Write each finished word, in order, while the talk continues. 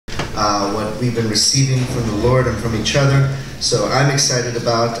what we've been receiving from the Lord and from each other. So I'm excited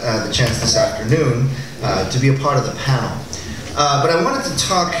about the chance this afternoon to be a part of the panel. But I wanted to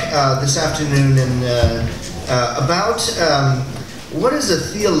talk this afternoon about what is a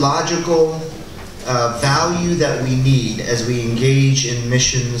theological value that we need as we engage in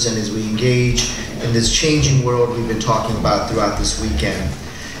missions and as we engage in this changing world we've been talking about throughout this weekend.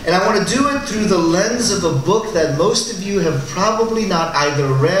 And I want to do it through the lens of a book that most of you have probably not either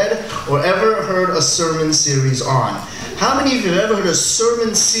read or ever heard a sermon series on. How many of you have ever heard a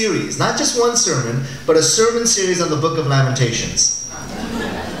sermon series? Not just one sermon, but a sermon series on the book of Lamentations.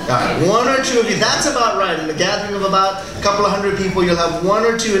 All right, one or two of you, that's about right. In a gathering of about a couple of hundred people, you'll have one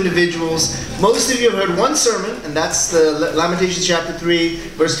or two individuals. Most of you have heard one sermon, and that's the Lamentations chapter 3,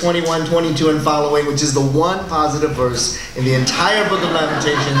 verse 21, 22, and following, which is the one positive verse in the entire book of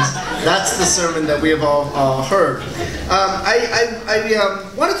Lamentations. That's the sermon that we have all heard. I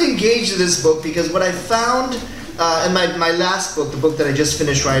wanted to engage in this book because what I found in my last book, the book that I just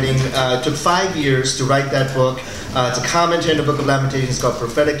finished writing, took 5 years to write that book. It's a commentary on the book of Lamentations called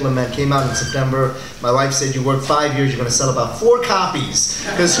Prophetic Lament. Came out in September. My wife said, you worked 5 years, you're going to sell about 4 copies.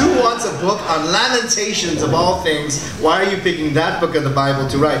 Because who wants a book on Lamentations of all things? Why are you picking that book of the Bible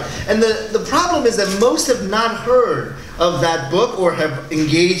to write? And the problem is that most have not heard of that book or have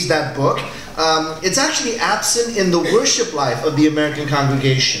engaged that book. It's actually absent in the worship life of the American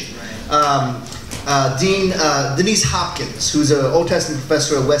congregation. Denise Hopkins, who's an Old Testament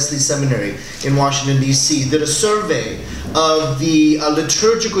professor at Wesley Seminary in Washington, D.C., did a survey of the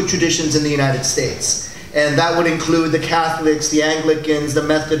liturgical traditions in the United States. And that would include the Catholics, the Anglicans, the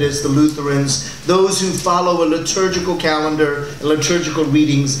Methodists, the Lutherans, those who follow a liturgical calendar and liturgical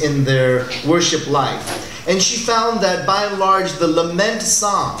readings in their worship life. And she found that by and large the lament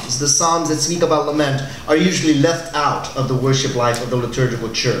psalms, the psalms that speak about lament, are usually left out of the worship life of the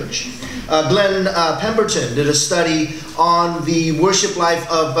liturgical church. Glenn Pemberton did a study on the worship life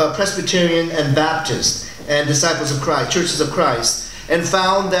of Presbyterian and Baptist and Disciples of Christ, Churches of Christ, and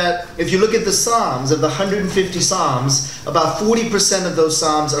found that if you look at the Psalms, of the 150 Psalms, about 40% of those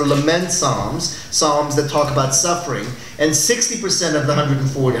Psalms are lament Psalms, Psalms that talk about suffering, and 60% of the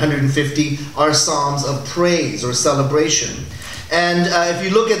 150 are Psalms of praise or celebration. And if you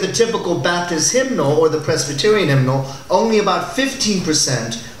look at the typical Baptist hymnal or the Presbyterian hymnal, only about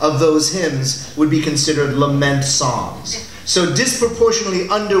 15% of those hymns would be considered lament songs. So disproportionately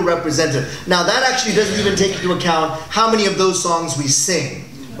underrepresented. Now that actually doesn't even take into account how many of those songs we sing,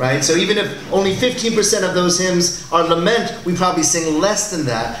 right? So even if only 15% of those hymns are lament, we probably sing less than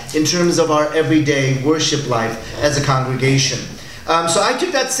that in terms of our everyday worship life as a congregation. So I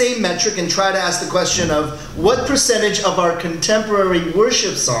took that same metric and tried to ask the question of what percentage of our contemporary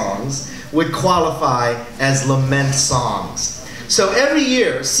worship songs would qualify as lament songs. So every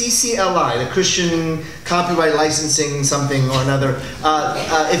year, CCLI, the Christian Copyright Licensing something or another,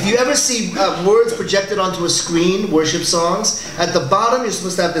 if you ever see words projected onto a screen, worship songs, at the bottom you're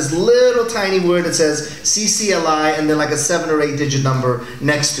supposed to have this little tiny word that says CCLI and then like a 7 or 8 digit number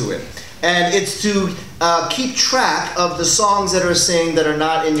next to it. And it's to keep track of the songs that are sang that are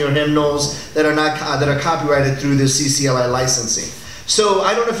not in your hymnals, that are copyrighted through the CCLI licensing. So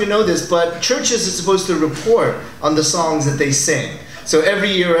I don't know if you know this, but churches are supposed to report on the songs that they sing. So every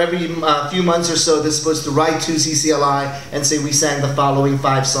year, every few months or so, they're supposed to write to CCLI and say we sang the following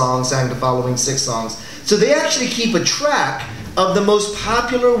 5 songs, sang the following 6 songs. So they actually keep a track of the most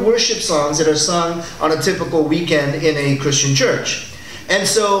popular worship songs that are sung on a typical weekend in a Christian church. And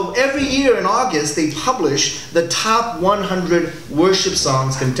so every year in August, they publish the top 100 worship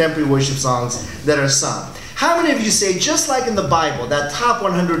songs, contemporary worship songs that are sung. How many of you say, just like in the Bible, that top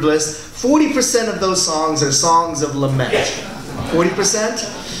 100 list, 40% of those songs are songs of lament?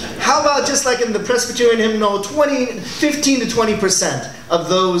 40%? How about just like in the Presbyterian hymnal, 15 to 20% of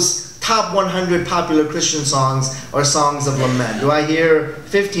those top 100 popular Christian songs are songs of lament? Do I hear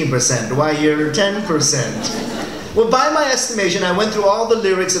 15%? Do I hear 10%? Well, by my estimation, I went through all the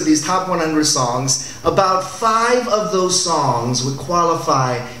lyrics of these top 100 songs. About 5 of those songs would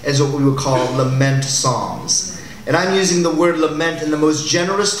qualify as what we would call lament songs. And I'm using the word lament in the most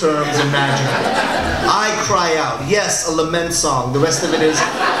generous terms imaginable. I cry out. Yes, a lament song. The rest of it is,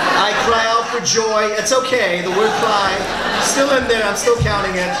 I cry out for joy. It's okay, the word cry, still in there, I'm still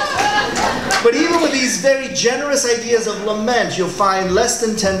counting it. But even with these very generous ideas of lament, you'll find less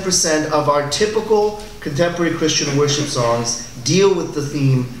than 10% of our typical contemporary Christian worship songs deal with the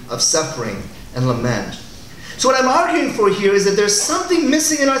theme of suffering and lament. So what I'm arguing for here is that there's something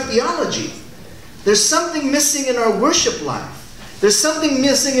missing in our theology. There's something missing in our worship life. There's something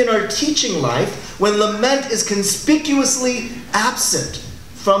missing in our teaching life when lament is conspicuously absent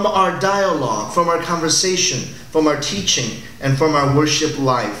from our dialogue, from our conversation, from our teaching, and from our worship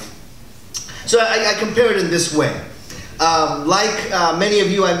life. So I compare it in this way. Many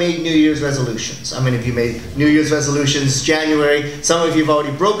of you, I made New Year's resolutions. How many of you made New Year's resolutions January? Some of you have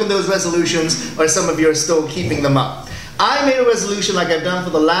already broken those resolutions, or some of you are still keeping them up. I made a resolution, like I've done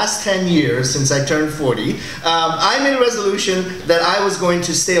for the last 10 years since I turned 40. I made a resolution that I was going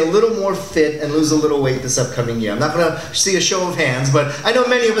to stay a little more fit and lose a little weight this upcoming year. I'm not going to see a show of hands, but I know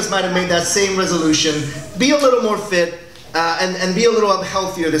many of us might have made that same resolution. Be a little more fit and be a little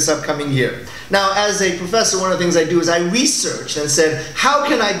healthier this upcoming year. Now, as a professor, one of the things I do is I researched and said, how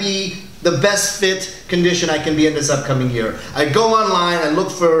can I be the best fit condition I can be in this upcoming year? I go online, I look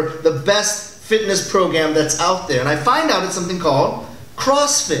for the best fitness program that's out there, and I find out it's something called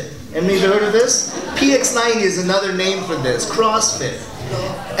CrossFit. Any of you heard of this? PX90 is another name for this, CrossFit.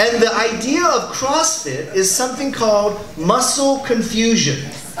 And the idea of CrossFit is something called muscle confusion.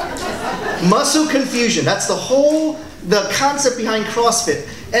 Muscle confusion, that's the concept behind CrossFit.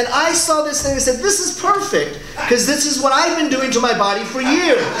 And I saw this thing and said, this is perfect, because this is what I've been doing to my body for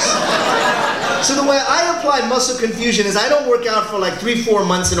years. So the way I apply muscle confusion is I don't work out for like 3-4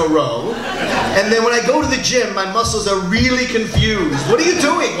 months in a row. And then when I go to the gym, my muscles are really confused. What are you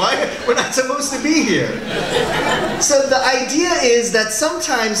doing? Why? We're not supposed to be here. So the idea is that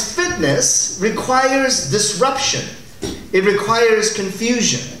sometimes fitness requires disruption. It requires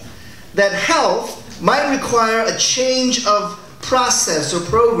confusion. That health might require a change of process or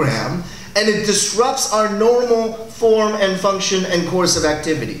program, and it disrupts our normal form and function and course of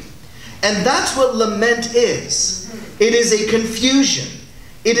activity. And that's what lament is. It is a confusion.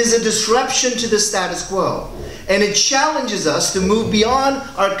 It is a disruption to the status quo. And it challenges us to move beyond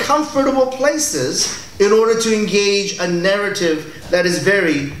our comfortable places in order to engage a narrative that is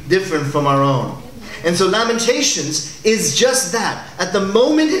very different from our own. And so Lamentations is just that. At the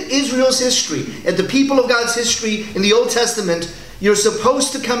moment in Israel's history, at the people of God's history in the Old Testament, you're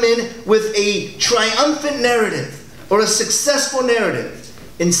supposed to come in with a triumphant narrative or a successful narrative.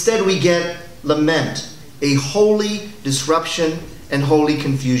 Instead, we get lament, a holy disruption and holy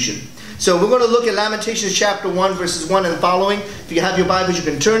confusion. So we're going to look at Lamentations chapter 1, verses 1 and following. If you have your Bibles, you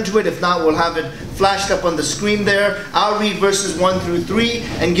can turn to it. If not, we'll have it flashed up on the screen there. I'll read verses 1 through 3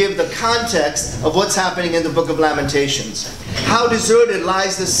 and give the context of what's happening in the book of Lamentations. How deserted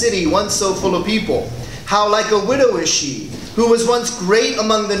lies the city, once so full of people. How like a widow is she, who was once great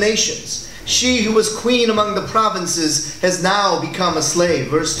among the nations. She who was queen among the provinces has now become a slave.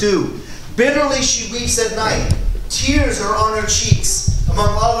 Verse 2. Bitterly she weeps at night. Tears are on her cheeks. Among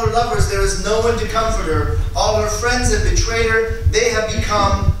all her lovers there is no one to comfort her. All her friends have betrayed her. They have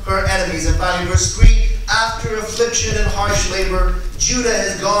become her enemies. And finally, verse 3. After affliction and harsh labor, Judah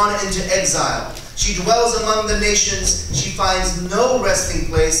has gone into exile. She dwells among the nations. She finds no resting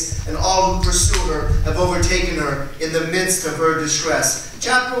place, and all who pursue her have overtaken her in the midst of her distress.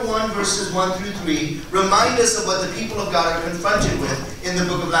 Chapter 1, verses 1 through 3 remind us of what the people of God are confronted with in the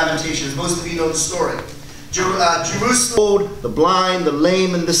book of Lamentations. Most of you know the story. Jerusalem, the blind, the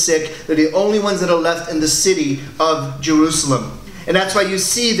lame, and the sick, they're the only ones that are left in the city of Jerusalem. And that's why you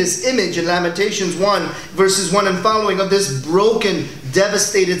see this image in Lamentations 1, verses 1 and following, of this broken,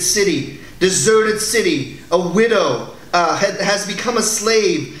 devastated city, deserted city, a widow has become a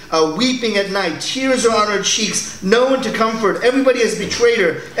slave, weeping at night. Tears are on her cheeks, no one to comfort. Everybody has betrayed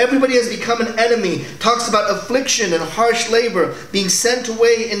her. Everybody has become an enemy. Talks about affliction and harsh labor, being sent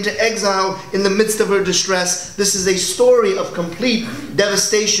away into exile in the midst of her distress. This is a story of complete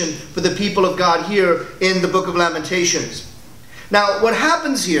devastation for the people of God here in the book of Lamentations. Now, what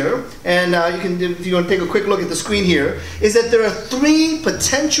happens here, and if you want to take a quick look at the screen here, is that there are 3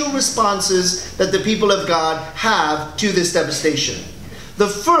 potential responses that the people of God have to this devastation. The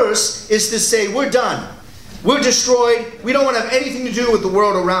first is to say, we're done. We're destroyed. We don't want to have anything to do with the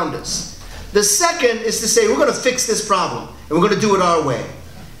world around us. The second is to say, we're going to fix this problem, and we're going to do it our way.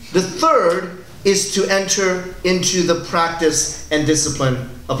 The third is to enter into the practice and discipline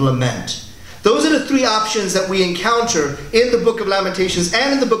of lament. Those are the 3 options that we encounter in the book of Lamentations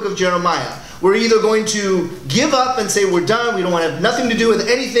and in the book of Jeremiah. We're either going to give up and say we're done, we don't want to have nothing to do with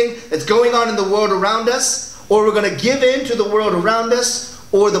anything that's going on in the world around us, or we're going to give in to the world around us,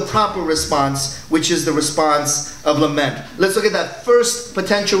 or the proper response, which is the response of lament. Let's look at that first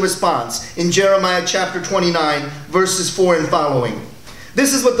potential response in Jeremiah chapter 29, verses 4 and following.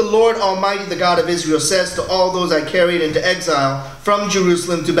 This is what the Lord Almighty, the God of Israel, says to all those I carried into exile from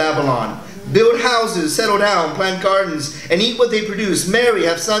Jerusalem to Babylon. Build houses, settle down, plant gardens, and eat what they produce. Marry,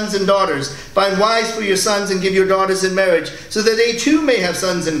 have sons and daughters. Find wives for your sons and give your daughters in marriage, so that they too may have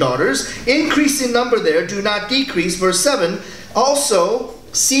sons and daughters. Increase in number there, do not decrease. Verse 7, also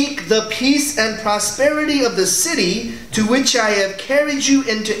seek the peace and prosperity of the city to which I have carried you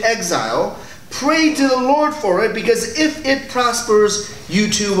into exile. Pray to the Lord for it, because if it prospers, you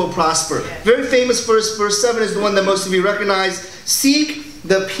too will prosper. Very famous verse. Verse 7 is the one that most of you recognize. Seek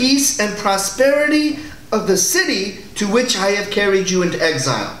the peace and prosperity of the city to which I have carried you into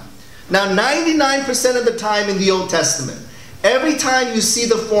exile. Now, 99% of the time in the Old Testament, every time you see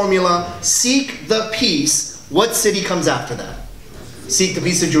the formula, seek the peace, what city comes after that? Seek the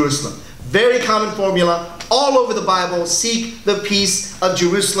peace of Jerusalem. Very common formula all over the Bible. Seek the peace of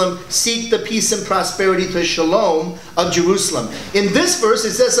Jerusalem. Seek the peace and prosperity, the shalom of Jerusalem. In this verse,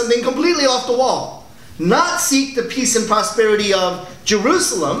 it says something completely off the wall. Not seek the peace and prosperity of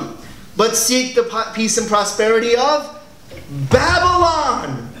Jerusalem, but seek the peace and prosperity of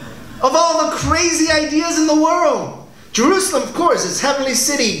Babylon. Of all the crazy ideas in the world. Jerusalem, of course, is heavenly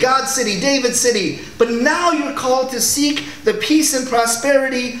city, God's city, David's city. But now you're called to seek the peace and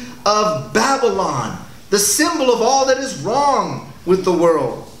prosperity of Babylon, the symbol of all that is wrong with the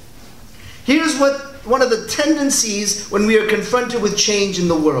world. Here's one of the tendencies when we are confronted with change in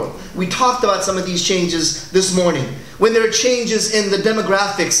the world. We talked about some of these changes this morning. When there are changes in the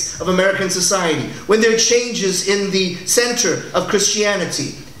demographics of American society, when there are changes in the center of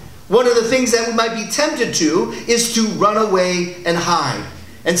Christianity, one of the things that we might be tempted to is to run away and hide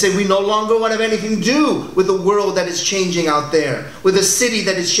and say we no longer want to have anything to do with the world that is changing out there, with the city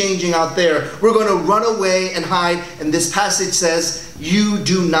that is changing out there. We're going to run away and hide. And this passage says you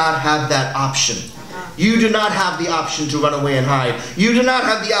do not have that option. You do not have the option to run away and hide. You do not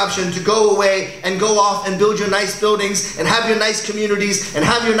have the option to go away and go off and build your nice buildings and have your nice communities and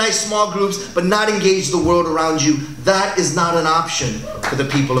have your nice small groups, but not engage the world around you. That is not an option for the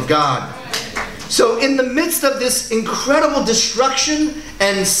people of God. So in the midst of this incredible destruction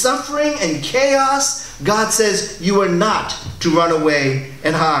and suffering and chaos, God says you are not to run away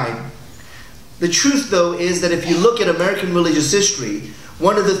and hide. The truth, though, is that if you look at American religious history,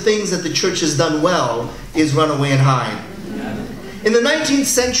 one of the things that the church has done well is run away and hide. In the 19th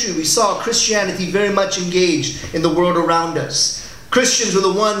century, we saw Christianity very much engaged in the world around us. Christians were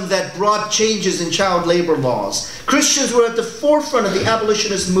the one that brought changes in child labor laws. Christians were at the forefront of the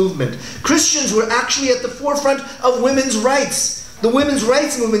abolitionist movement. Christians were actually at the forefront of women's rights. The women's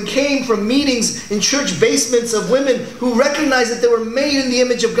rights movement came from meetings in church basements of women who recognized that they were made in the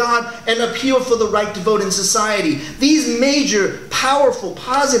image of God and appealed for the right to vote in society. These major, powerful,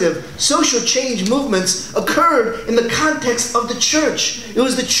 positive social change movements occurred in the context of the church. It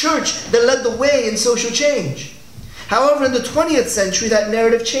was the church that led the way in social change. However, in the 20th century, that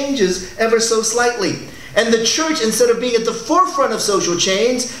narrative changes ever so slightly. And the church, instead of being at the forefront of social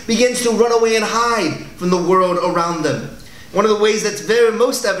change, begins to run away and hide from the world around them. One of the ways that's very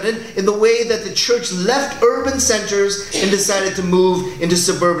most evident in the way that the church left urban centers and decided to move into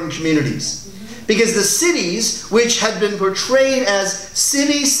suburban communities. Because the cities, which had been portrayed as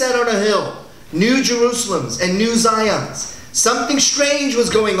cities set on a hill, New Jerusalems and New Zions, something strange was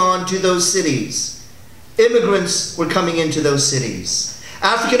going on to those cities. Immigrants were coming into those cities.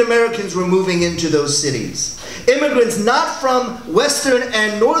 African Americans were moving into those cities. Immigrants not from Western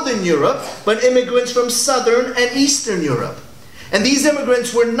and Northern Europe, but immigrants from Southern and Eastern Europe. And these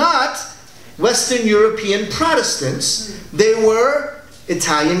immigrants were not Western European Protestants. They were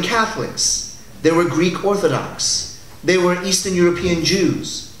Italian Catholics. They were Greek Orthodox. They were Eastern European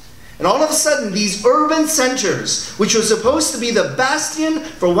Jews. And all of a sudden, these urban centers, which were supposed to be the bastion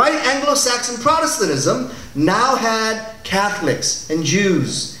for white Anglo-Saxon Protestantism, now had Catholics and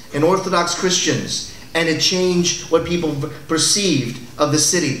Jews and Orthodox Christians. And it changed what people perceived of the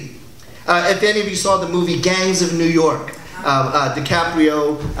city. If any of you saw the movie Gangs of New York,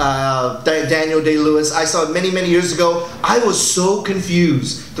 DiCaprio, Daniel Day-Lewis, I saw it many, many years ago. I was so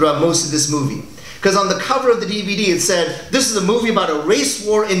confused throughout most of this movie. Because on the cover of the DVD it said, this is a movie about a race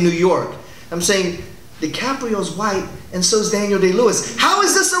war in New York. I'm saying, DiCaprio's white and so is Daniel Day-Lewis. How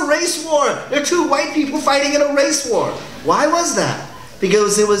is this a race war? They're two white people fighting in a race war. Why was that?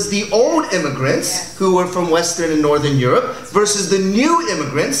 Because it was the old immigrants who were from Western and Northern Europe versus the new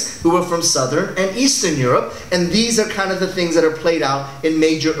immigrants who were from Southern and Eastern Europe. And these are kind of the things that are played out in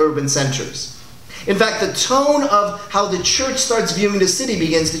major urban centers. In fact, the tone of how the church starts viewing the city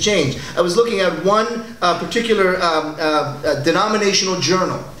begins to change. I was looking at one particular denominational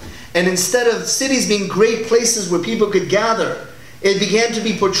journal. And instead of cities being great places where people could gather, it began to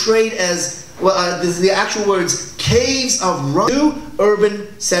be portrayed as, well, this is the actual words, caves of new urban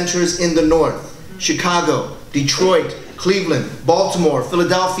centers in the north. Chicago, Detroit, Cleveland, Baltimore,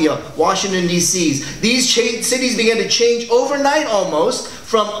 Philadelphia, Washington, D.C. These cities began to change overnight almost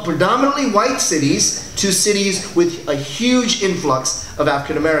from predominantly white cities to cities with a huge influx of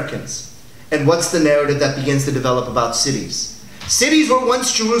African Americans. And what's the narrative that begins to develop about cities? Cities were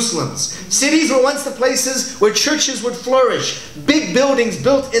once Jerusalems. Cities were once the places where churches would flourish. Big buildings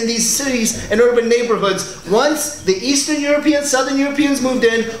built in these cities and urban neighborhoods. Once the Eastern Europeans, Southern Europeans moved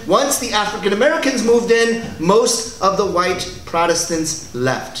in, once the African Americans moved in, most of the white Protestants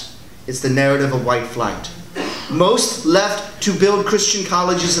left. It's the narrative of white flight. Most left to build Christian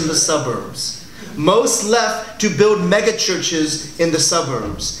colleges in the suburbs. Most left to build megachurches in the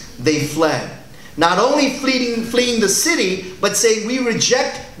suburbs. They fled. Not only fleeing the city, but saying we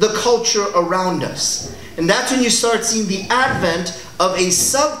reject the culture around us. And that's when you start seeing the advent of a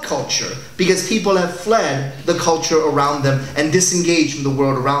subculture, because people have fled the culture around them and disengaged from the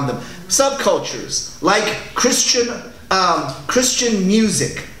world around them. Subcultures like Christian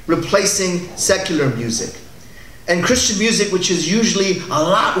music replacing secular music. And Christian music, which is usually a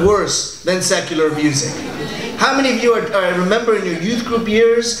lot worse than secular music. How many of you remember in your youth group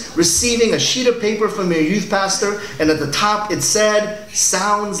years receiving a sheet of paper from your youth pastor, and at the top it said,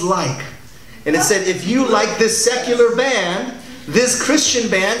 "Sounds like." And it said, if you like this secular band, this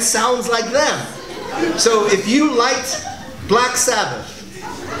Christian band sounds like them. So if you liked Black Sabbath,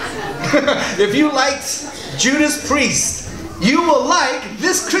 if you liked Judas Priest, you will like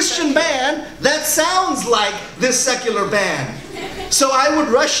this Christian band that sounds like this secular band. So I would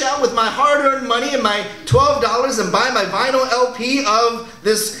rush out with my hard-earned money and my $12 and buy my vinyl LP of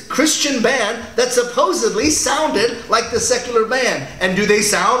this Christian band that supposedly sounded like the secular band. And do they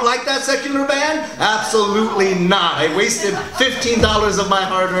sound like that secular band? Absolutely not. I wasted $15 of my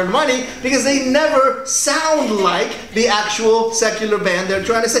hard-earned money because they never sound like the actual secular band they're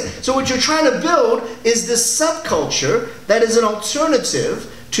trying to say. So what you're trying to build is this subculture that is an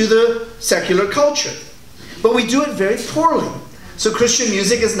alternative to the secular culture. But we do it very poorly. So Christian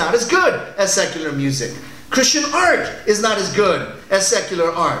music is not as good as secular music. Christian art is not as good as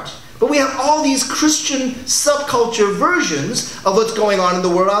secular art. But we have all these Christian subculture versions of what's going on in the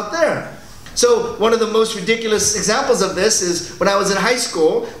world out there. So one of the most ridiculous examples of this is when I was in high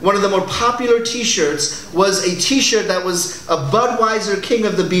school, one of the more popular t-shirts was a t-shirt that was a Budweiser King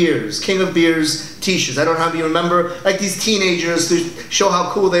of Beers t-shirts. I don't know how you remember, like these teenagers to show how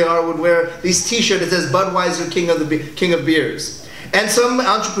cool they are would wear these t-shirts that says Budweiser King of Beers. And some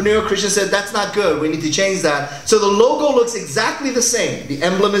entrepreneur Christian said, that's not good, we need to change that. So the logo looks exactly the same. The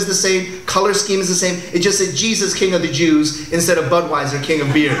emblem is the same, color scheme is the same. It just said Jesus King of the Jews instead of Budweiser King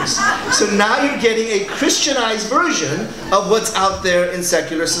of Beers. So now you're getting a Christianized version of what's out there in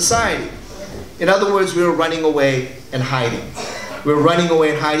secular society. In other words, we're running away and hiding. We're running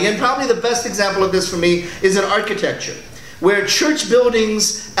away and hiding. And probably the best example of this for me is in architecture, where church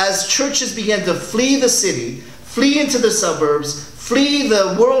buildings, as churches began to flee the city, flee into the suburbs, flee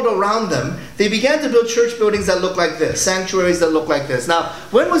the world around them, they began to build church buildings that look like this, sanctuaries that look like this. Now,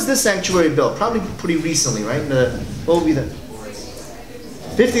 when was this sanctuary built? Probably pretty recently, right? What would be the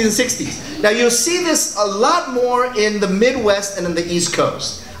 50s and 60s. Now, you'll see this a lot more in the Midwest and in the East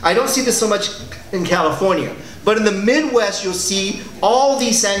Coast. I don't see this so much in California. But in the Midwest, you'll see all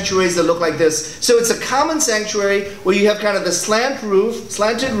these sanctuaries that look like this. So it's a common sanctuary where you have kind of the slanted roof,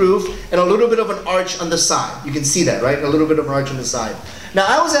 and a little bit of an arch on the side. You can see that, right? A little bit of an arch on the side. Now,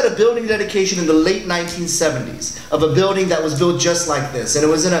 I was at a building dedication in the late 1970s of a building that was built just like this. And it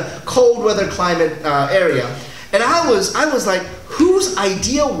was in a cold weather climate area. And I was like, whose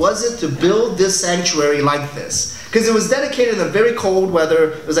idea was it to build this sanctuary like this? Because it was dedicated in a very cold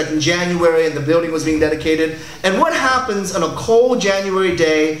weather. It was like in January and the building was being dedicated. And what happens on a cold January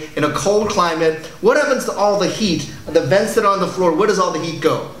day in a cold climate? What happens to all the heat? The vents that are on the floor, where does all the heat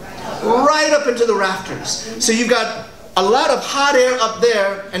go? Right up into the rafters. So you've got a lot of hot air up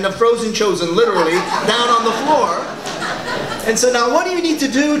there and the frozen chosen literally down on the floor. And so now what do you need to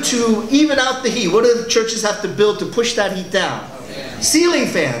do to even out the heat? What do the churches have to build to push that heat down? Ceiling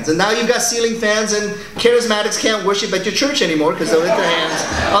fans. And now you've got ceiling fans, and charismatics can't worship at your church anymore because they'll hit their hands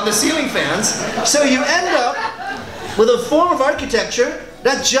on the ceiling fans. So you end up with a form of architecture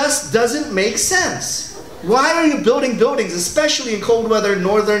that just doesn't make sense. Why are you building buildings, especially in cold weather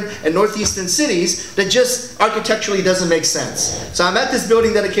northern and northeastern cities, that just architecturally doesn't make sense? So I'm at this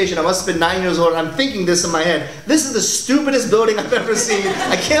building dedication. I must have been 9 years old, and I'm thinking this in my head. This is the stupidest building I've ever seen.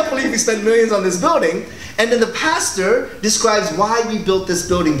 I can't believe we spent millions on this building. And then the pastor describes why we built this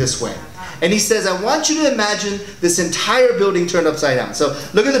building this way. And he says, I want you to imagine this entire building turned upside down. So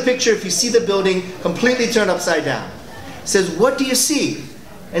look at the picture. If you see the building completely turned upside down. He says, what do you see?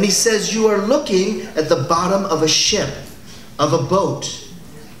 And he says, you are looking at the bottom of a ship, of a boat.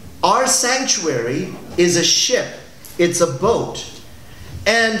 Our sanctuary is a ship. It's a boat.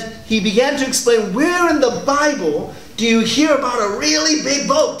 And he began to explain, where in the Bible do you hear about a really big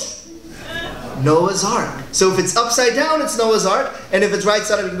boat? Noah's Ark. So if it's upside down, it's Noah's Ark. And if it's right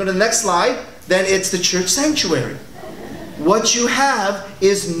side up, you can go to the next slide, then it's the church sanctuary. What you have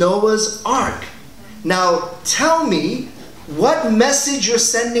is Noah's Ark. Now, tell me what message you're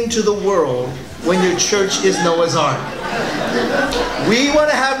sending to the world when your church is Noah's Ark. We want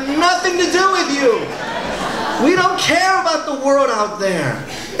to have nothing to do with you. We don't care about the world out there.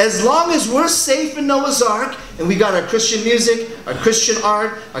 As long as we're safe in Noah's Ark, and we got our Christian music, our Christian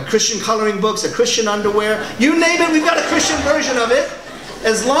art, our Christian coloring books, our Christian underwear, you name it, we've got a Christian version of it.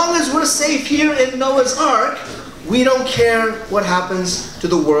 As long as we're safe here in Noah's Ark, we don't care what happens to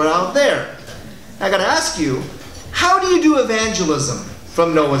the world out there. I got to ask you, how do you do evangelism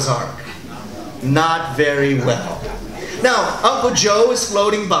from Noah's Ark? Not very well. Now, Uncle Joe is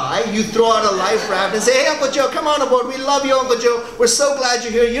floating by. You throw out a life raft and say, hey, Uncle Joe, come on aboard. We love you, Uncle Joe. We're so glad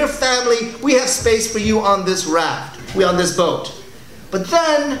you're here. Your family, we have space for you on this raft. On this boat. But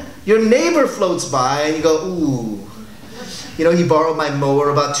then your neighbor floats by and you go, ooh. You know, he borrowed my mower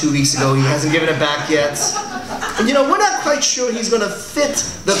about 2 weeks ago. He hasn't given it back yet. And you know, we're not quite sure he's going to fit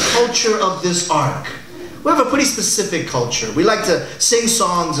the culture of this ark. We have a pretty specific culture. We like to sing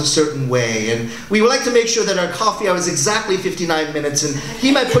songs a certain way, and we like to make sure that our coffee hour is exactly 59 minutes, and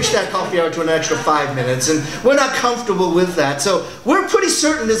he might push that coffee hour to an extra 5 minutes, and we're not comfortable with that. So we're pretty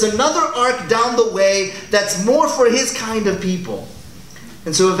certain there's another ark down the way that's more for his kind of people.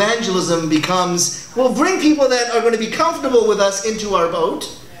 And so evangelism becomes, we'll bring people that are going to be comfortable with us into our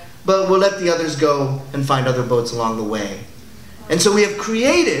boat, but we'll let the others go and find other boats along the way. And so we have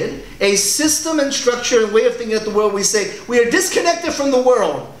created a system and structure and way of thinking at the world. We say, we are disconnected from the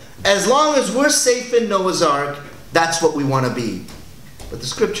world. As long as we're safe in Noah's Ark, that's what we want to be. But the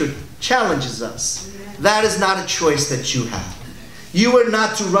scripture challenges us. That is not a choice that you have. You are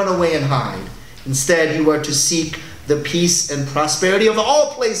not to run away and hide. Instead, you are to seek the peace and prosperity of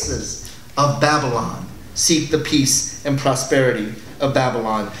all places of Babylon. Seek the peace and prosperity of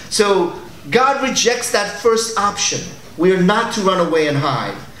Babylon. So God rejects that first option. We are not to run away and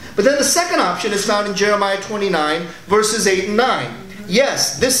hide. But then the second option is found in Jeremiah 29, verses 8 and 9.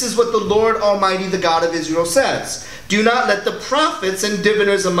 Yes, this is what the Lord Almighty, the God of Israel, says. Do not let the prophets and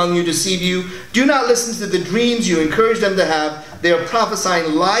diviners among you deceive you. Do not listen to the dreams you encourage them to have. They are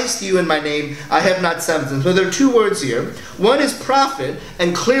prophesying lies to you in my name. I have not sent them. So there are two words here. One is prophet,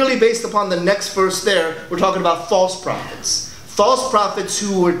 and clearly based upon the next verse there, we're talking about false prophets. False prophets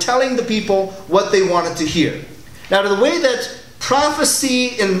who were telling the people what they wanted to hear. Now, the way that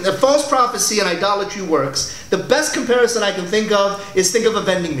prophecy and false prophecy and idolatry works, the best comparison I can think of is think of a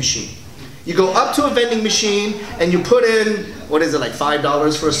vending machine. You go up to a vending machine and you put in, what is it, like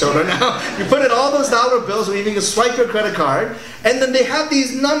 $5 for a soda now? You put in all those dollar bills, or even you can swipe your credit card, and then they have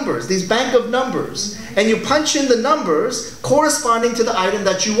these numbers, these bank of numbers, and you punch in the numbers corresponding to the item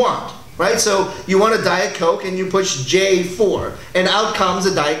that you want, right? So you want a Diet Coke and you push J4, and out comes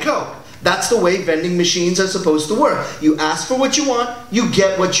a Diet Coke. That's the way vending machines are supposed to work. You ask for what you want, you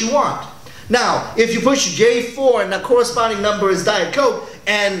get what you want. Now, if you push J4 and the corresponding number is Diet Coke,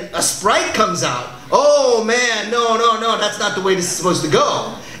 and a Sprite comes out, oh man, no, that's not the way this is supposed to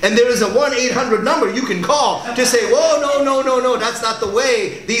go. And there is a 1-800 number you can call to say, whoa, no, that's not the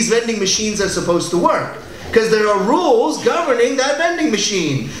way these vending machines are supposed to work. Because there are rules governing that vending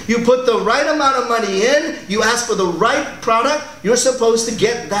machine. You put the right amount of money in, you ask for the right product, you're supposed to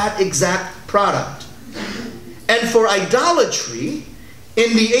get that exact product. And for idolatry,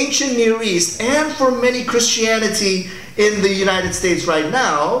 in the ancient Near East, and for many Christianity in the United States right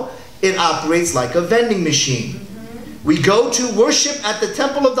now, it operates like a vending machine. We go to worship at the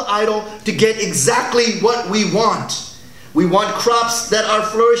temple of the idol to get exactly what we want. We want crops that are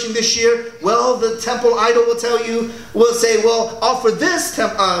flourishing this year. Well, the temple idol will tell you, will say, well, offer this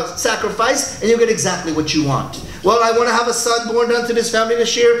sacrifice and you'll get exactly what you want. Well, I want to have a son born unto this family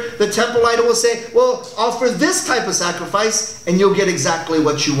this year. The temple idol will say, well, offer this type of sacrifice and you'll get exactly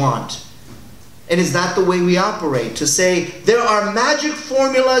what you want. And is that the way we operate? To say there are magic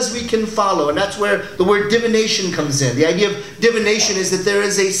formulas we can follow. And that's where the word divination comes in. The idea of divination is that there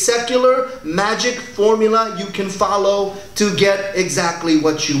is a secular magic formula you can follow to get exactly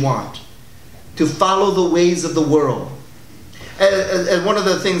what you want. To follow the ways of the world. And one of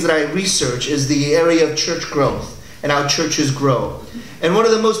the things that I research is the area of church growth and how churches grow. And one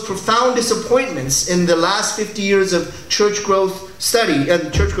of the most profound disappointments in the last 50 years of church growth study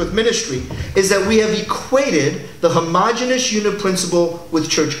and church growth ministry is that we have equated the homogeneous unit principle with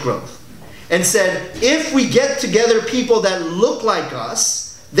church growth. And said, if we get together people that look like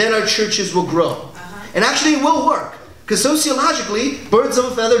us, then our churches will grow. And actually it will work. Because sociologically, birds of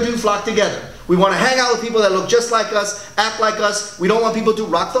a feather do flock together. We want to hang out with people that look just like us, act like us. We don't want people to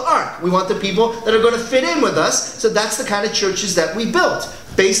rock the ark. We want the people that are going to fit in with us. So that's the kind of churches that we built,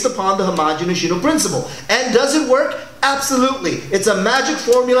 based upon the homogeneous principle. And does it work? Absolutely. It's a magic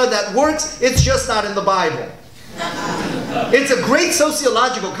formula that works. It's just not in the Bible. It's a great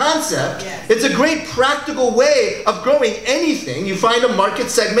sociological concept. It's a great practical way of growing anything. You find a market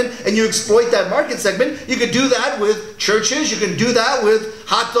segment and you exploit that market segment. You could do that with churches. You can do that with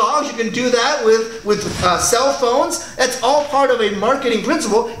hot dogs. You can do that with cell phones. That's all part of a marketing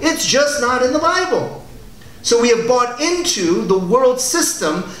principle. It's just not in the Bible. So we have bought into the world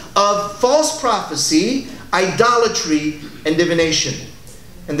system of false prophecy, idolatry, and divination.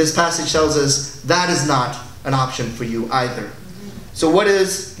 And this passage tells us that is not an option for you either. So what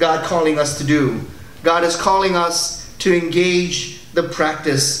is God calling us to do? God is calling us to engage the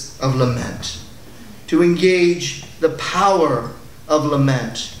practice of lament, to engage the power of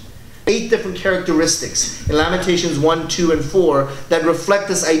lament. 8 different characteristics in Lamentations 1, 2, and 4 that reflect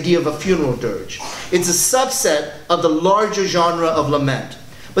this idea of a funeral dirge. It's a subset of the larger genre of lament.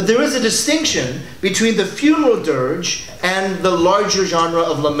 But there is a distinction between the funeral dirge and the larger genre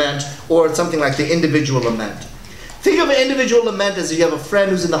of lament, or something like the individual lament. Think of an individual lament as if you have a friend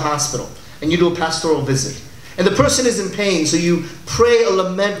who's in the hospital and you do a pastoral visit. And the person is in pain, so you pray a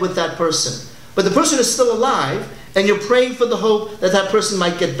lament with that person. But the person is still alive, and you're praying for the hope that that person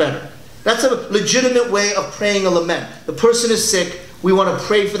might get better. That's a legitimate way of praying a lament. The person is sick, we want to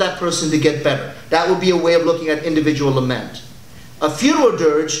pray for that person to get better. That would be a way of looking at individual lament. A funeral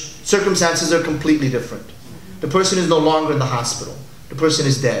dirge, circumstances are completely different. The person is no longer in the hospital. The person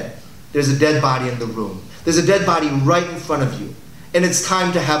is dead. There's a dead body in the room. There's a dead body right in front of you. And it's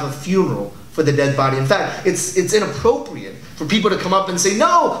time to have a funeral for the dead body. In fact, it's inappropriate for people to come up and say,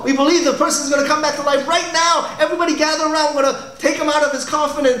 no, we believe the person's going to come back to life right now. Everybody gather around. We're going to take him out of his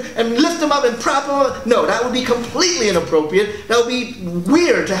coffin and lift him up and prop him up. No, that would be completely inappropriate. That would be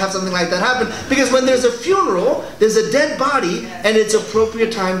weird to have something like that happen. Because when there's a funeral, there's a dead body, and it's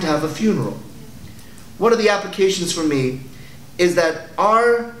appropriate time to have a funeral. One of the applications for me is that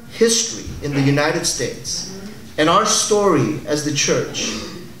our history in the United States and our story as the church,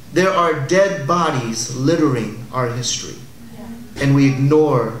 there are dead bodies littering our history. And we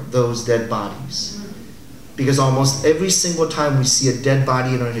ignore those dead bodies. Because almost every single time we see a dead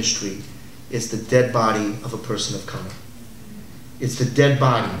body in our history, it's the dead body of a person of color. It's the dead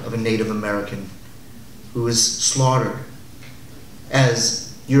body of a Native American who is slaughtered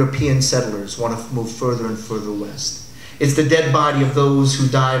as European settlers want to move further and further west. It's the dead body of those who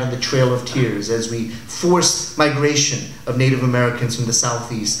died on the Trail of Tears as we forced migration of Native Americans from the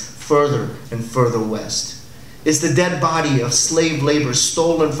southeast further and further west. It's the dead body of slave labor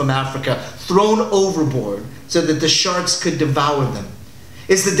stolen from Africa, thrown overboard so that the sharks could devour them.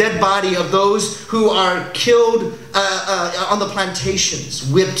 It's the dead body of those who are killed on the plantations,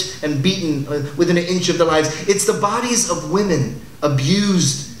 whipped and beaten within an inch of their lives. It's the bodies of women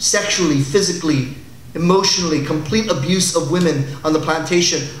abused sexually, physically, emotionally, complete abuse of women on the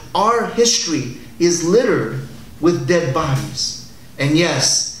plantation. Our history is littered with dead bodies. And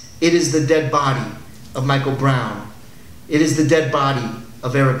yes, it is the dead body of Michael Brown. It is the dead body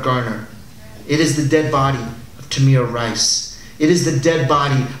of Eric Garner. It is the dead body of Tamir Rice. It is the dead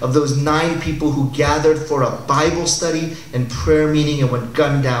body of those 9 people who gathered for a Bible study and prayer meeting and went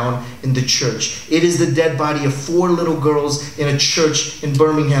gunned down in the church. It is the dead body of 4 little girls in a church in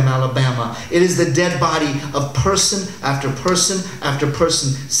Birmingham, Alabama. It is the dead body of person after person after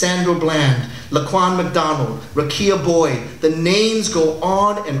person. Sandra Bland, Laquan McDonald, Rakia Boyd. The names go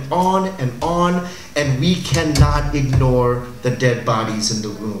on and on and on, and we cannot ignore the dead bodies in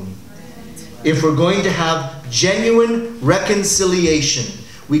the room. If we're going to have genuine reconciliation,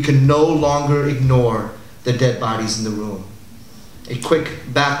 we can no longer ignore the dead bodies in the room. A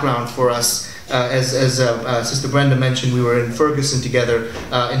quick background for us. As Sister Brenda mentioned, we were in Ferguson together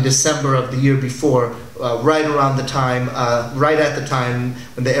in December of the year before, right around the time, right at the time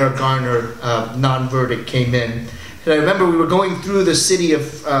when the Eric Garner non-verdict came in. And I remember we were going through the city of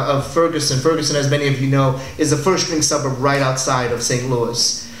Ferguson. Ferguson, as many of you know, is a first-ring suburb right outside of St.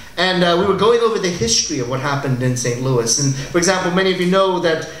 Louis. And we were going over the history of what happened in St. Louis. And for example, many of you know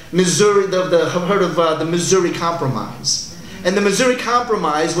that Missouri, have heard of the Missouri Compromise. And the Missouri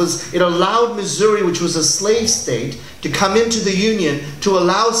Compromise was, it allowed Missouri, which was a slave state, to come into the Union, to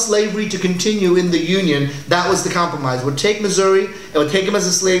allow slavery to continue in the Union. That was the compromise. It would take Missouri, it would take them as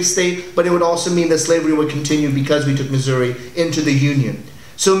a slave state, but it would also mean that slavery would continue because we took Missouri into the Union.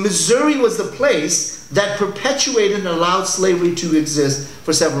 So Missouri was the place that perpetuated and allowed slavery to exist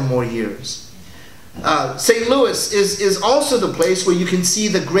for several more years. St. Louis is also the place where you can see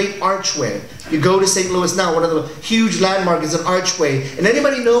the Great Archway. You go to St. Louis now, one of the huge landmarks is an archway. And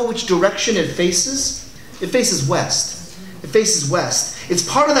anybody know which direction it faces? It faces west. It faces west. It's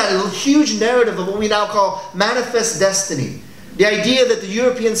part of that huge narrative of what we now call manifest destiny. The idea that the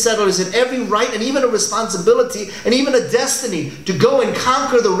European settlers had every right and even a responsibility and even a destiny to go and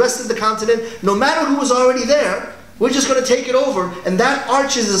conquer the rest of the continent, no matter who was already there. We're just going to take it over. And that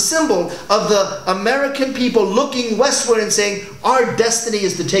arch is a symbol of the American people looking westward and saying, our destiny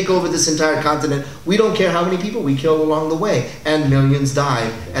is to take over this entire continent. We don't care how many people we kill along the way. And millions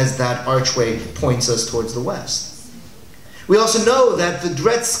died as that archway points us towards the west. We also know that the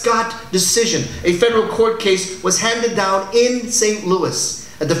Dred Scott decision, a federal court case, was handed down in St. Louis.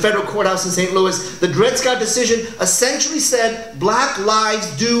 At the federal courthouse in St. Louis, the Dred Scott decision essentially said, black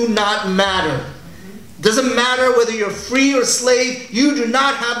lives do not matter. Doesn't matter whether you're free or slave, you do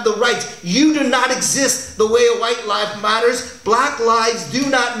not have the right. You do not exist the way a white life matters. Black lives do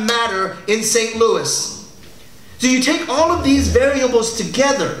not matter in St. Louis. So you take all of these variables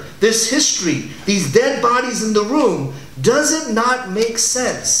together, this history, these dead bodies in the room, does it not make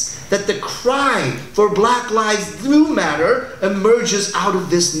sense that the cry for black lives do matter emerges out of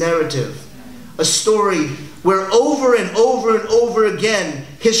this narrative? A story where over and over and over again,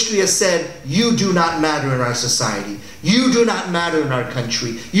 history has said, you do not matter in our society. You do not matter in our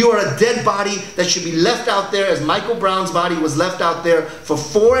country. You are a dead body that should be left out there, as Michael Brown's body was left out there for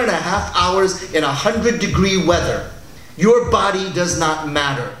 4.5 hours in 100-degree weather. Your body does not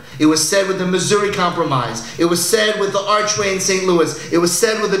matter. It was said with the Missouri Compromise. It was said with the archway in St. Louis. It was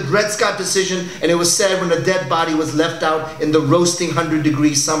said with the Dred Scott decision. And it was said when a dead body was left out in the roasting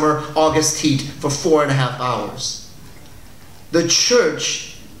 100-degree summer August heat for 4.5 hours. The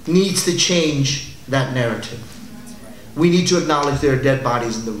church needs to change that narrative. We need to acknowledge there are dead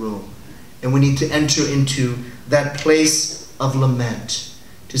bodies in the room. And we need to enter into that place of lament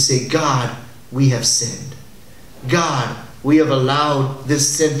to say, God, we have sinned. God, we have allowed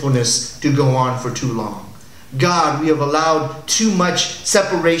this sinfulness to go on for too long. God, we have allowed too much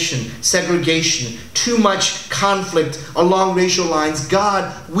separation, segregation, too much conflict along racial lines.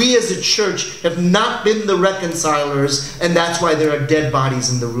 God, we as a church have not been the reconcilers, and that's why there are dead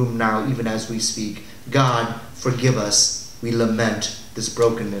bodies in the room now, even as we speak. God, forgive us. We lament this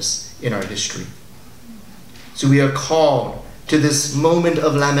brokenness in our history. So we are called to this moment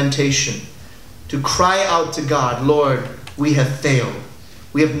of lamentation, to cry out to God, Lord, we have failed.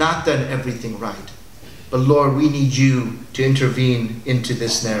 We have not done everything right. But Lord, we need you to intervene into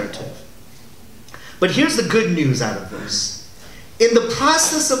this narrative. But here's the good news out of this. In the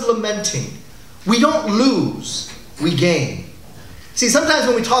process of lamenting, we don't lose, we gain. See, sometimes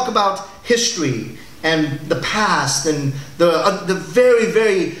when we talk about history and the past and the very,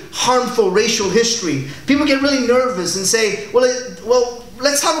 very harmful racial history, people get really nervous and say, well,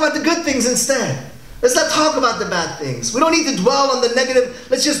 let's talk about the good things instead. Let's not talk about the bad things. We don't need to dwell on the negative.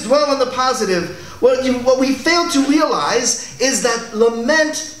 Let's just dwell on the positive. What we fail to realize is that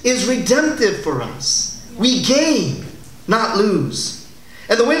lament is redemptive for us. We gain, not lose.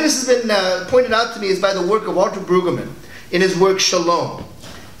 And the way this has been pointed out to me is by the work of Walter Brueggemann in his work Shalom.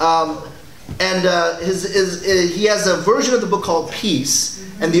 He has a version of the book called Peace.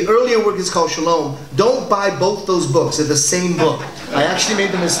 And the earlier work is called Shalom. Don't buy both those books. They're the same book. I actually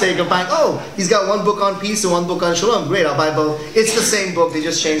made the mistake of buying, he's got one book on peace and one book on Shalom. Great, I'll buy both. It's the same book. They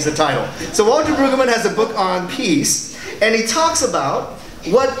just changed the title. So Walter Brueggemann has a book on peace. And he talks about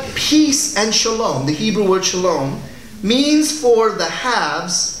what peace and Shalom, the Hebrew word Shalom, means for the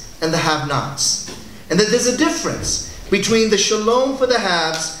haves and the have-nots. And that there's a difference between the Shalom for the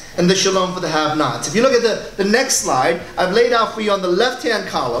haves and the Shalom for the have-nots. If you look at the next slide, I've laid out for you on the left-hand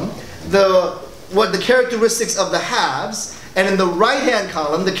column the characteristics of the haves, and in the right-hand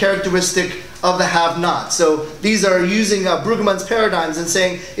column, the characteristic of the have-nots. So these are using Brueggemann's paradigms and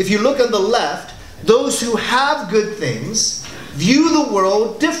saying, if you look on the left, those who have good things view the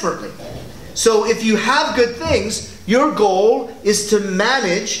world differently. So if you have good things, your goal is to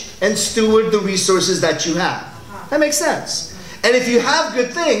manage and steward the resources that you have. That makes sense. And if you have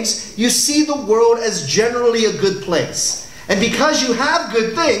good things, you see the world as generally a good place. And because you have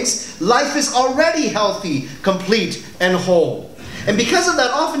good things, life is already healthy, complete, and whole. And because of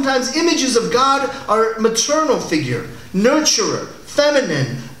that, oftentimes images of God are maternal figure, nurturer,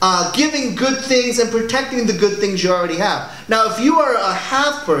 feminine, giving good things and protecting the good things you already have. Now, if you are a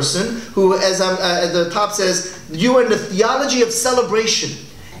have person who, as at the top says, you are in the theology of celebration.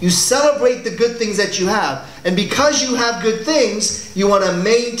 You celebrate the good things that you have. And because you have good things, you want to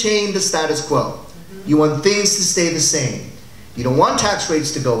maintain the status quo. You want things to stay the same. You don't want tax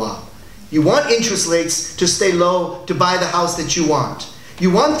rates to go up. You want interest rates to stay low to buy the house that you want.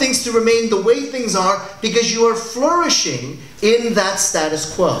 You want things to remain the way things are because you are flourishing in that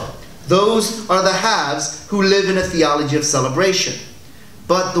status quo. Those are the haves who live in a theology of celebration.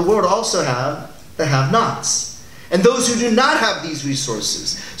 But the world also have the have-nots, and those who do not have these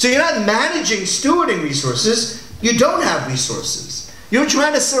resources. So you're not managing, stewarding resources. You don't have resources. You're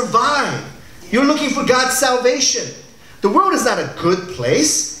trying to survive. You're looking for God's salvation. The world is not a good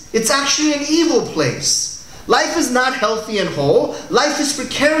place. It's actually an evil place. Life is not healthy and whole. Life is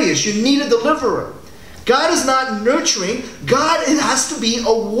precarious. You need a deliverer. God is not nurturing. God has to be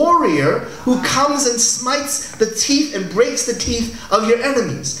a warrior who comes and smites the teeth and breaks the teeth of your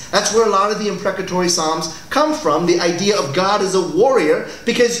enemies. That's where a lot of the imprecatory Psalms come from, the idea of God as a warrior,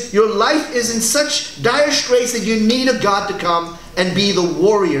 because your life is in such dire straits that you need a God to come and be the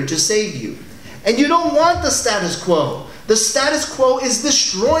warrior to save you. And you don't want the status quo. The status quo is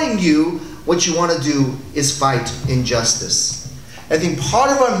destroying you. What you want to do is fight injustice. I think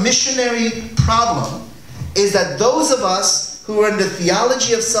part of our missionary problem is that those of us who are in the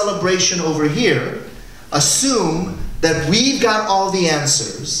theology of celebration over here assume that we've got all the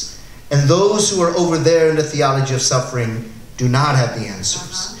answers, and those who are over there in the theology of suffering do not have the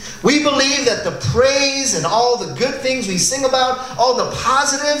answers. We believe that the praise and all the good things we sing about, all the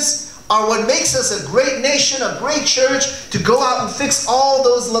positives, are what makes us a great nation, a great church, to go out and fix all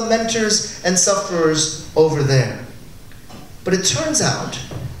those lamenters and sufferers over there. But it turns out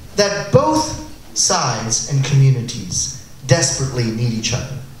that both sides and communities desperately need each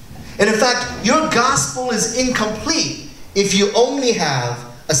other. And in fact, your gospel is incomplete if you only have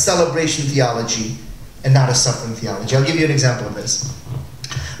a celebration theology and not a suffering theology. I'll give you an example of this.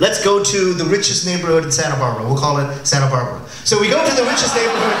 Let's go to the richest neighborhood in Santa Barbara. We'll call it Santa Barbara. So we go to the richest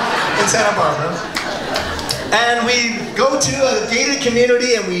neighborhood in Santa Barbara, and we go to a gated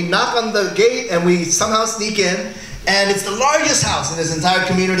community, and we knock on the gate, and we somehow sneak in, and it's the largest house in this entire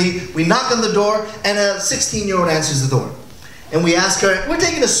community. We knock on the door, and a 16-year-old answers the door. And we ask her, we're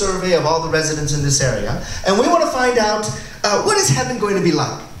taking a survey of all the residents in this area, and we want to find out, what is heaven going to be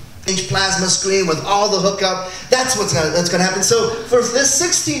like? Plasma screen with all the hookup, that's going to happen. So for this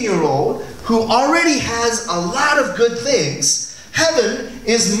 16-year-old who already has a lot of good things, heaven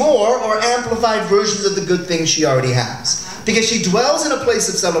is more or amplified versions of the good things she already has. Because she dwells in a place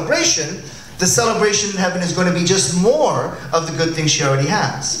of celebration, the celebration in heaven is going to be just more of the good things she already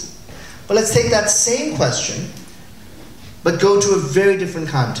has. But let's take that same question, but go to a very different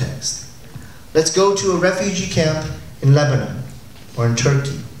context. Let's go to a refugee camp in Lebanon or in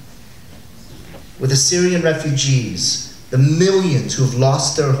Turkey, with the Syrian refugees, the millions who have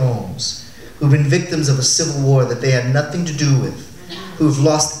lost their homes, who've been victims of a civil war that they had nothing to do with, who've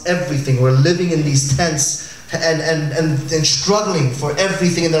lost everything, who are living in these tents and struggling for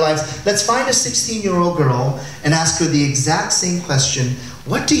everything in their lives. Let's find a 16-year-old girl and ask her the exact same question,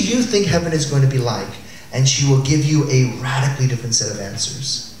 what do you think heaven is going to be like? And she will give you a radically different set of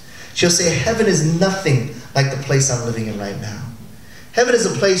answers. She'll say, heaven is nothing like the place I'm living in right now. Heaven is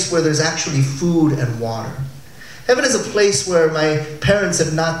a place where there's actually food and water. Heaven is a place where my parents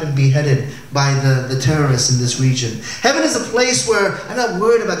have not been beheaded by the terrorists in this region. Heaven is a place where I'm not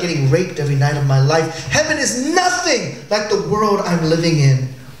worried about getting raped every night of my life. Heaven is nothing like the world I'm living in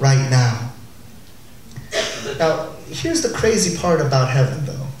right now. Now, here's the crazy part about heaven,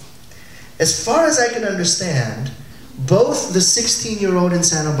 though. As far as I can understand, both the 16-year-old in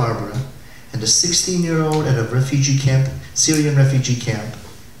Santa Barbara and the 16-year-old at a refugee camp, Syrian refugee camp,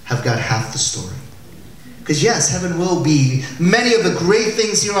 have got half the story. Because yes, heaven will be many of the great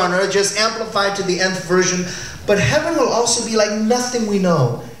things here on earth, just amplified to the nth version, but heaven will also be like nothing we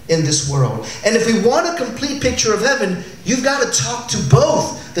know in this world. And if we want a complete picture of heaven, you've got to talk to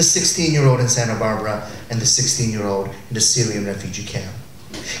both the 16-year-old in Santa Barbara and the 16-year-old in the Syrian refugee camp.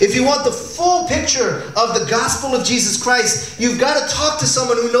 If you want the full picture of the gospel of Jesus Christ, you've got to talk to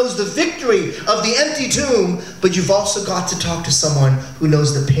someone who knows the victory of the empty tomb, but you've also got to talk to someone who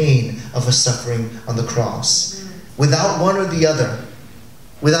knows the pain of a suffering on the cross. Without one or the other,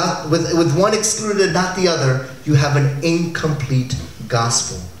 with one excluded and not the other, you have an incomplete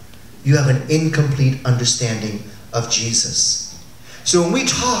gospel. You have an incomplete understanding of Jesus. So when we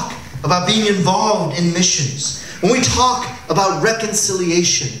talk about being involved in missions, when we talk about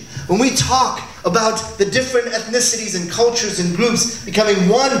reconciliation, when we talk about the different ethnicities and cultures and groups becoming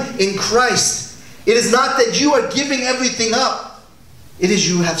one in Christ, it is not that you are giving everything up. It is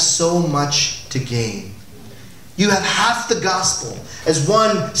you have so much to gain. You have half the gospel as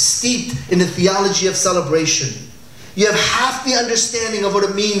one steeped in the theology of celebration. You have half the understanding of what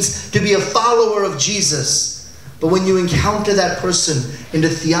it means to be a follower of Jesus. But when you encounter that person in the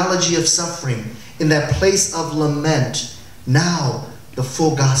theology of suffering, in that place of lament, now the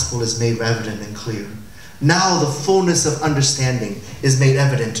full gospel is made evident and clear. Now the fullness of understanding is made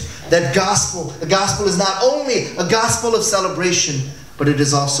evident. That gospel, the gospel is not only a gospel of celebration, but it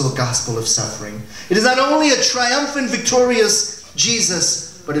is also a gospel of suffering. It is not only a triumphant, victorious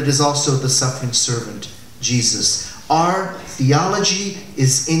Jesus, but it is also the suffering servant, Jesus. Our theology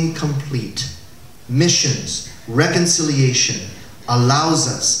is incomplete. Missions, reconciliation allows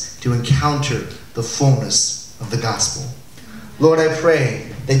us to encounter the fullness of the gospel. Lord, I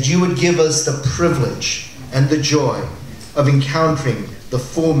pray that you would give us the privilege and the joy of encountering the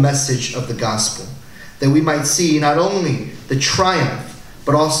full message of the gospel, that we might see not only the triumph,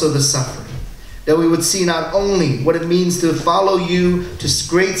 but also the suffering, that we would see not only what it means to follow you to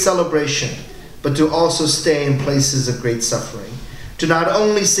great celebration, but to also stay in places of great suffering, to not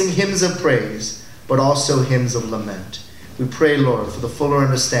only sing hymns of praise, but also hymns of lament. We pray, Lord, for the fuller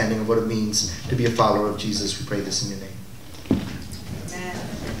understanding of what it means to be a follower of Jesus. We pray this in your name.